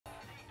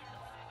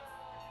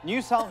New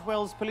South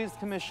Wales Police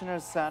Commissioner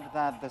said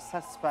that the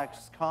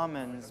suspect's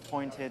comments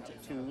pointed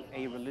to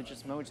a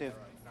religious motive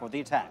for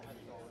the attack.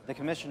 The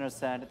commissioner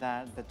said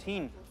that the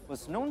teen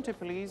was known to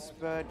police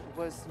but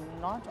was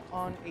not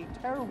on a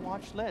terror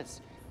watch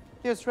list.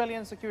 The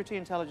Australian Security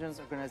Intelligence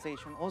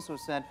Organisation also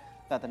said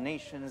that the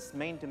nation's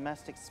main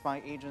domestic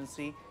spy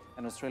agency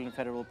and Australian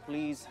Federal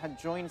Police had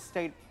joined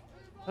state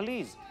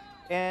police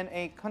in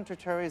a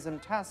counter-terrorism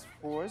task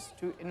force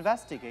to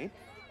investigate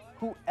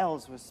who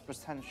else was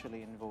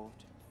potentially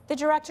involved. The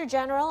Director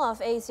General of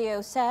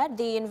ASIO said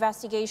the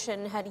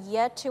investigation had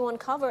yet to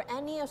uncover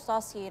any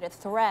associated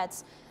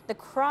threats. The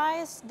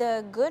Christ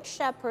the Good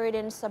Shepherd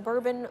in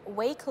suburban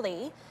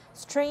Wakeley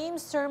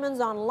streamed sermons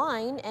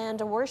online, and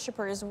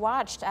worshippers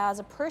watched as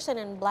a person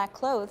in black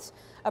clothes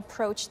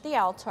approached the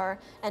altar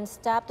and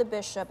stabbed the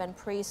bishop and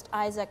priest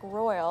Isaac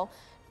Royal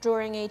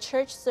during a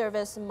church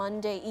service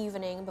Monday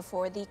evening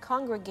before the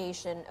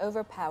congregation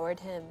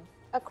overpowered him.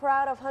 A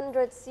crowd of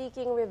hundreds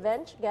seeking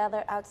revenge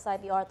gathered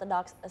outside the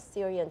Orthodox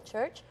Assyrian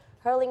Church,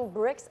 hurling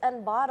bricks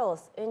and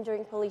bottles,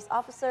 injuring police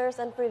officers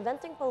and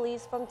preventing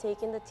police from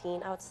taking the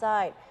teen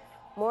outside.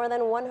 More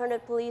than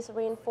 100 police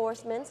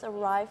reinforcements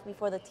arrived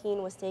before the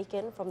teen was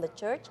taken from the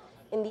church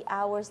in the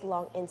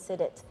hours-long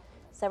incident.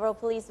 Several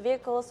police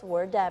vehicles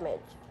were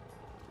damaged.